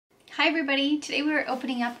Hi everybody, today we're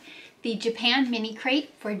opening up the Japan Mini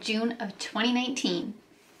Crate for June of 2019.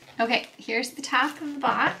 Okay, here's the top of the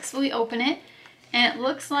box. We open it and it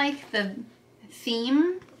looks like the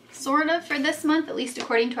theme, sort of, for this month, at least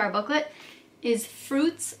according to our booklet, is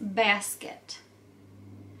Fruits Basket,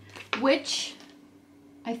 which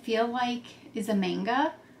I feel like is a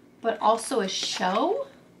manga, but also a show,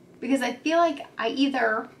 because I feel like I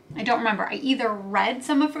either read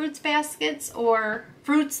some of Fruits Basket,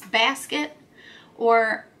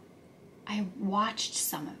 or I watched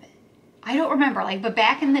some of it. I don't remember, but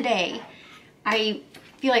back in the day, I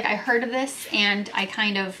feel like I heard of this and I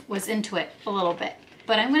kind of was into it a little bit.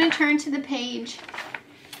 But I'm going to turn to the page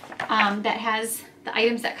that has the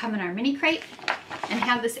items that come in our mini crate and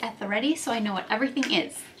have this at the ready so I know what everything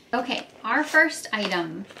is. Okay, our first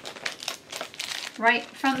item right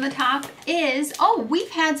from the top is, oh, we've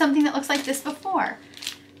had something that looks like this before,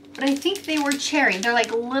 but I think they were cherry. They're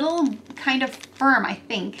like little, kind of firm, I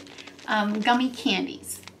think, gummy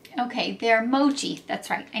candies. Okay, they're mochi. That's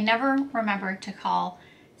right. I never remember to call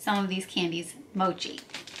some of these candies mochi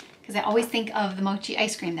because I always think of the mochi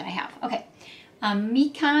ice cream that I have. Okay,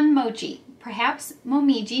 Mikan mochi. Perhaps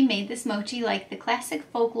Momiji made this mochi like the classic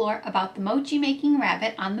folklore about the mochi making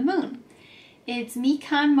rabbit on the moon. It's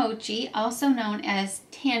Mikan mochi, also known as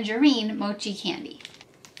tangerine mochi candy.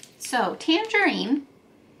 So tangerine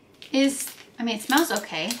is, it smells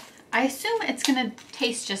okay. I assume it's gonna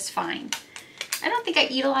taste just fine. I don't think I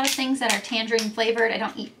eat a lot of things that are tangerine flavored. I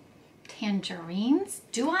don't eat tangerines,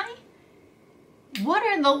 do I? What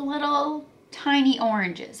are the little tiny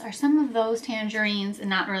oranges? Are some of those tangerines and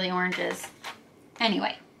not really oranges?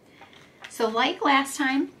 Anyway, so like last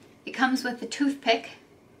time, it comes with a toothpick,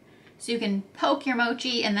 so you can poke your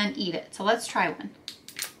mochi and then eat it. So let's try one.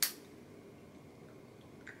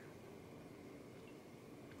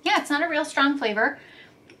 Yeah, it's not a real strong flavor,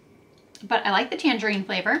 but I like the tangerine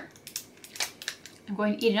flavor. I'm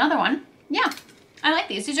going to eat another one. Yeah, I like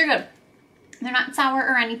these. These are good. They're not sour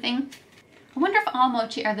or anything. I wonder if all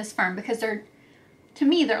mochi are this firm, because to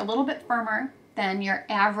me, they're a little bit firmer than your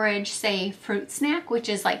average, say, fruit snack, which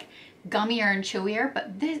is like gummier and chewier,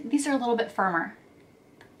 but these are a little bit firmer.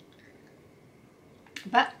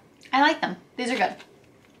 But I like them. These are good.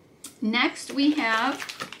 Next, we have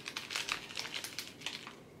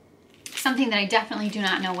something that I definitely do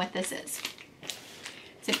not know what this is.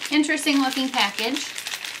 It's an interesting looking package,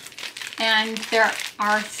 and there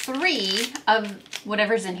are 3 of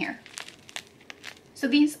whatever's in here. So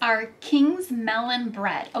these are King's Melon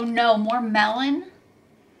Bread. Oh no, more melon?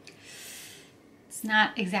 It's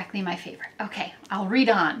not exactly my favorite. Okay, I'll read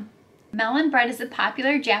on. Melon bread is a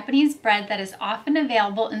popular Japanese bread that is often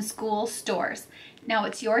available in school stores. Now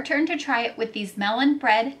it's your turn to try it with these melon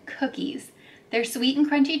bread cookies. Their sweet and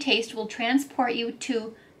crunchy taste will transport you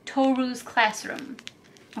to Toru's classroom.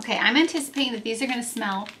 Okay, I'm anticipating that these are going to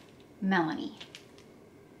smell melony.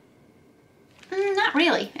 Not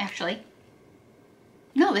really, actually.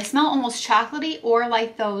 No, they smell almost chocolatey, or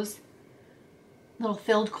like those little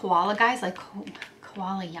filled koala guys, like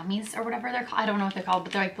koala yummies or whatever they're called. I don't know what they're called,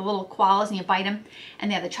 but they're like the little koalas and you bite them and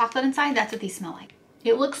they have the chocolate inside. That's what these smell like.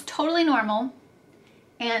 It looks totally normal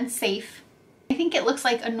and safe. I think it looks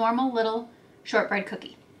like a normal little shortbread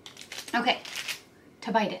cookie. Okay,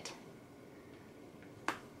 to bite it.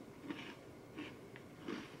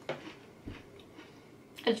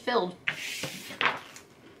 It's filled.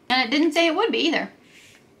 And it didn't say it would be either.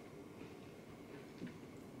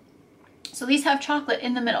 So these have chocolate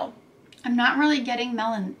in the middle. I'm not really getting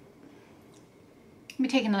melon. Let me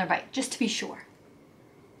take another bite just to be sure.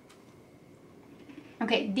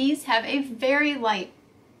 Okay, these have a very light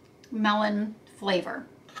melon flavor.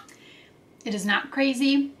 It is not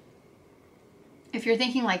crazy. If you're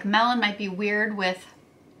thinking like melon might be weird with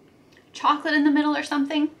chocolate in the middle or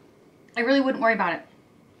something, I really wouldn't worry about it.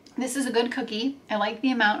 This is a good cookie. I like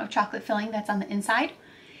the amount of chocolate filling that's on the inside,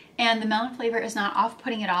 and the melon flavor is not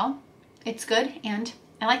off-putting at all. It's good, and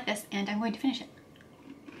I like this, and I'm going to finish it.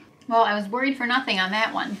 Well, I was worried for nothing on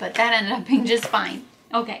that one, but that ended up being just fine.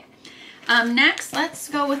 Okay, next, let's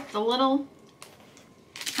go with the little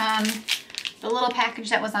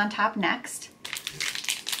package that was on top next.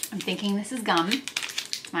 I'm thinking this is gum.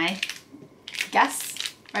 It's my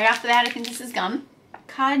guess. Right off the bat, I think this is gum.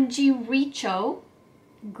 Kajiricho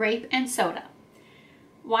grape and soda.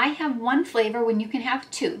 Why have one flavor when you can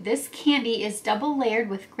have 2? This candy is double layered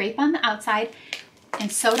with grape on the outside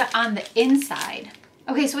and soda on the inside.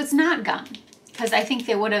 Okay, so it's not gum, because I think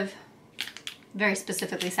they would have very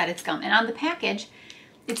specifically said it's gum. And on the package,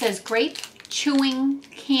 it says grape chewing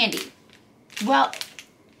candy. Well,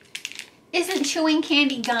 isn't chewing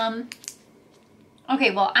candy gum?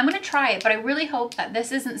 Okay, well, I'm gonna try it, but I really hope that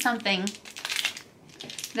this isn't something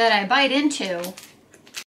that I bite into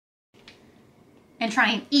and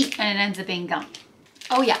try and eat and it ends up being gum.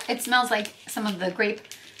 Oh yeah, it smells like some of the grape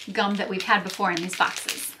gum that we've had before in these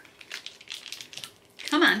boxes.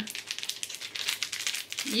 Come on.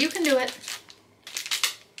 You can do it.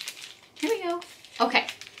 Here we go. Okay.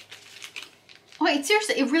 Wait,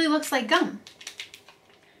 seriously, it really looks like gum.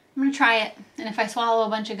 I'm gonna try it, and if I swallow a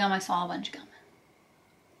bunch of gum, I swallow a bunch of gum.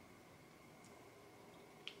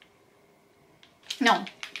 No,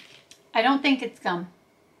 I don't think it's gum.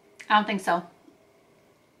 I don't think so.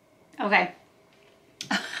 Okay.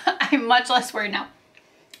 I'm much less worried now.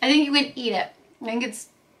 I think you can eat it. I think it's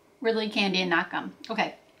really candy and not gum.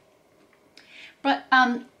 Okay. But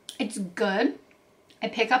it's good. I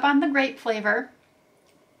pick up on the grape flavor.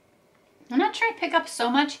 I'm not sure I pick up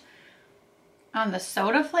so much on the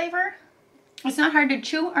soda flavor. It's not hard to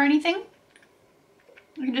chew or anything.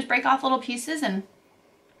 You can just break off little pieces and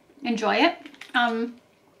enjoy it.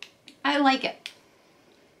 I like it.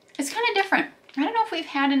 It's kind of different. I don't know if we've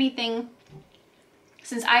had anything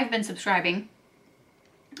since I've been subscribing.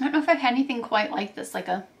 I don't know if I've had anything quite like this, like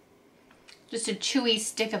just a chewy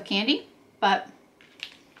stick of candy, but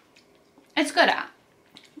it's good.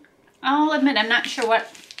 I'll admit I'm not sure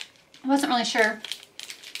I wasn't really sure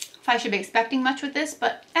if I should be expecting much with this,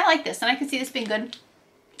 but I like this and I can see this being good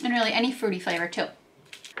and really any fruity flavor too.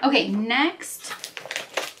 Okay, next,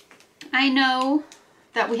 I know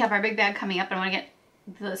that we have our big bag coming up and I want to get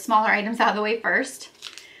the smaller items out of the way first.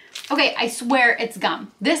 Okay, I swear it's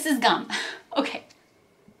gum. This is gum. Okay.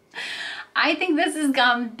 I think this is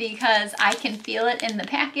gum because I can feel it in the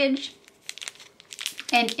package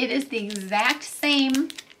and it is the exact same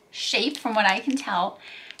shape from what I can tell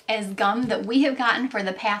as gum that we have gotten for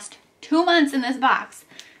the past 2 months in this box.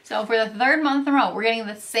 So for the 3rd month in a row, we're getting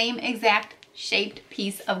the same exact shaped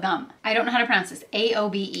piece of gum. I don't know how to pronounce this.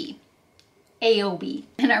 AOBE. AOB.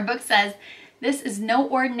 And our book says, this is no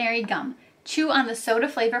ordinary gum. Chew on the soda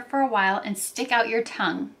flavor for a while and stick out your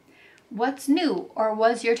tongue. What's new, or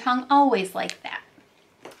was your tongue always like that?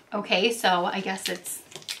 Okay, so I guess it's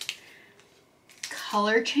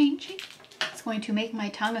color changing. It's going to make my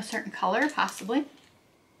tongue a certain color, possibly.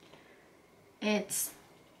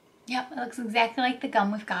 Yep, it looks exactly like the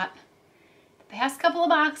gum we've got the past couple of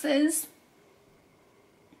boxes.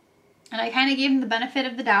 And I kind of gave them the benefit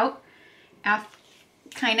of the doubt after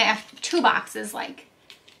 2 boxes. Like,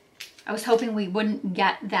 I was hoping we wouldn't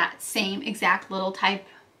get that same exact little type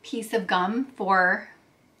piece of gum for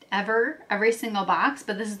every single box,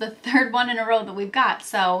 but this is the 3rd one in a row that we've got.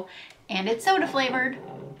 So, and it's soda flavored,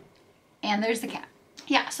 and there's the cap.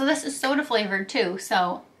 Yeah, so this is soda flavored too,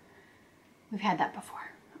 so we've had that before.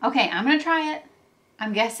 Okay, I'm gonna try it.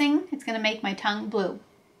 I'm guessing it's gonna make my tongue blue.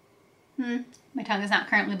 My tongue is not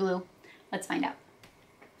currently blue. Let's find out.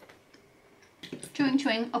 Chewing,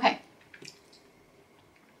 chewing, okay.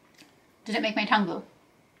 Did it make my tongue blue?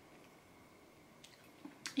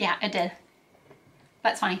 Yeah, it did.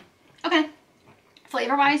 That's funny. Okay.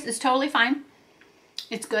 Flavor-wise, it's totally fine.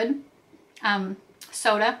 It's good.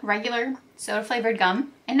 Regular soda flavored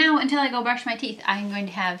gum. And now, until I go brush my teeth, I'm going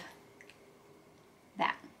to have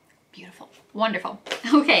that. Beautiful. Wonderful.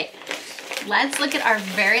 Okay, let's look at our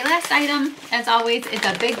very last item. As always, it's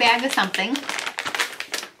a big bag of something.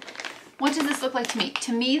 What does this look like to me?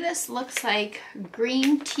 To me, this looks like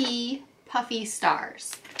green tea puffy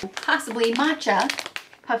stars. Possibly matcha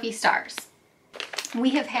puffy stars.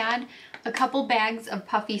 We have had a couple bags of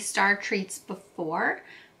puffy star treats before,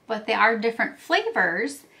 but they are different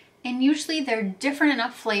flavors, and usually they're different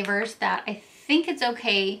enough flavors that I think it's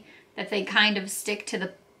okay that they kind of stick to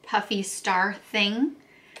the puffy star thing.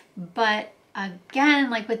 But again,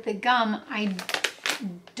 like with the gum, I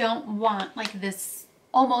don't want like this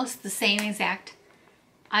almost the same exact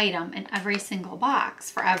item in every single box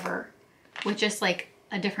forever with just like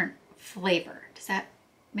a different flavor. Does that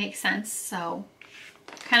make sense? So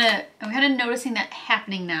I'm kind of noticing that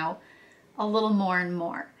happening now a little more and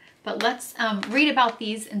more. But let's read about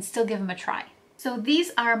these and still give them a try. So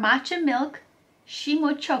these are matcha milk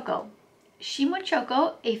shimo choco. Shimo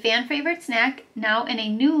choco, a fan favorite snack, now in a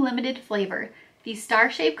new limited flavor. These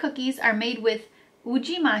star-shaped cookies are made with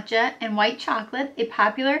uji matcha and white chocolate, a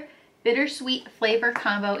popular bittersweet flavor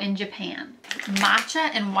combo in Japan. Matcha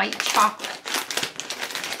and white chocolate.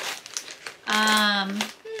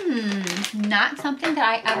 Not something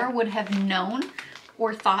that I ever would have known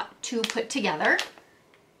or thought to put together.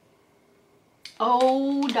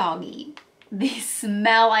 Oh, doggy. These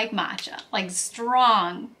smell like matcha, like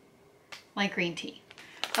strong, like green tea.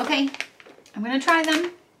 Okay, I'm gonna try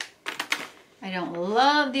them. I don't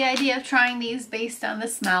love the idea of trying these based on the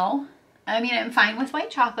smell. I mean, I'm fine with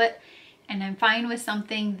white chocolate and I'm fine with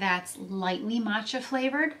something that's lightly matcha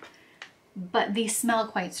flavored, but these smell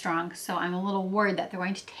quite strong, so I'm a little worried that they're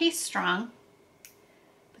going to taste strong,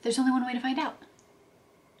 but there's only one way to find out.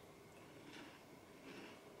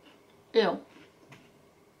 Ew.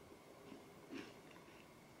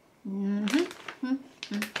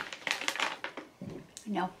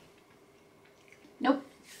 No. Nope.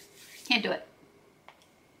 Can't do it.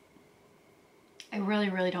 I really,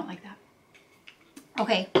 really don't like that.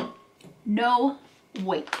 Okay. No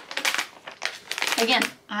wait. Again,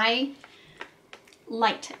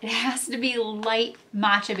 light. It has to be light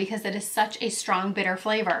matcha because it is such a strong bitter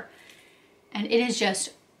flavor. And it is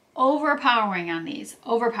just overpowering on these.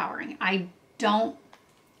 Overpowering. I don't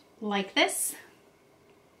like this.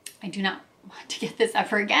 I do not want to get this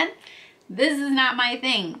ever again. This is not my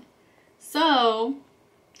thing. So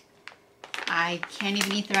I can't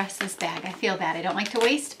even eat the rest of this bag. I feel bad. I don't like to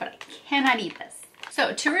waste, but I cannot eat this.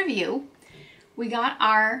 So to review, we got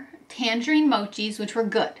our tangerine mochis, which were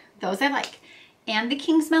good. Those I like. And the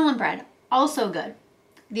King's Melon Bread, also good.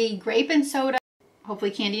 The grape and soda,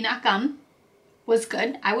 hopefully candy not gum, was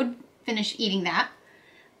good. I would finish eating that.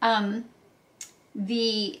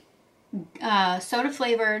 The soda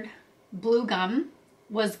flavored blue gum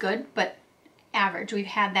was good, but average. We've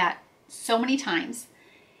had that so many times.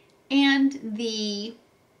 And the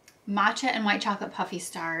matcha and white chocolate puffy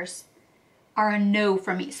stars are a no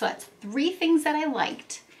for me. So that's 3 things that I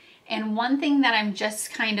liked. And one thing that I'm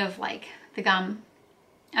just kind of like, the gum,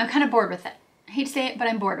 I'm kind of bored with it. I hate to say it, but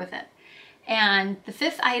I'm bored with it. And the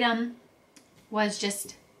 5th item was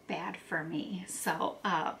just bad for me. So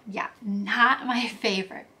yeah, not my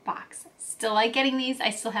favorite box. Still like getting these. I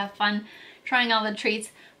still have fun trying all the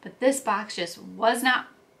treats, but this box just was not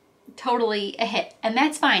totally a hit. And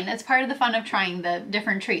that's fine. That's part of the fun of trying the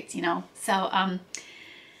different treats, you know? So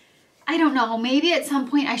I don't know, maybe at some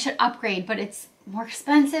point I should upgrade, but it's more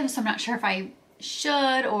expensive, so I'm not sure if I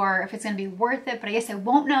should or if it's going to be worth it, but I guess I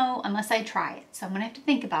won't know unless I try it. So I'm going to have to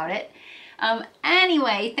think about it.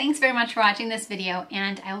 Anyway, thanks very much for watching this video,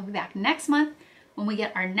 and I will be back next month when we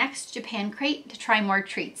get our next Japan crate to try more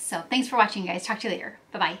treats. So thanks for watching, guys. Talk to you later.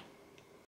 Bye-bye.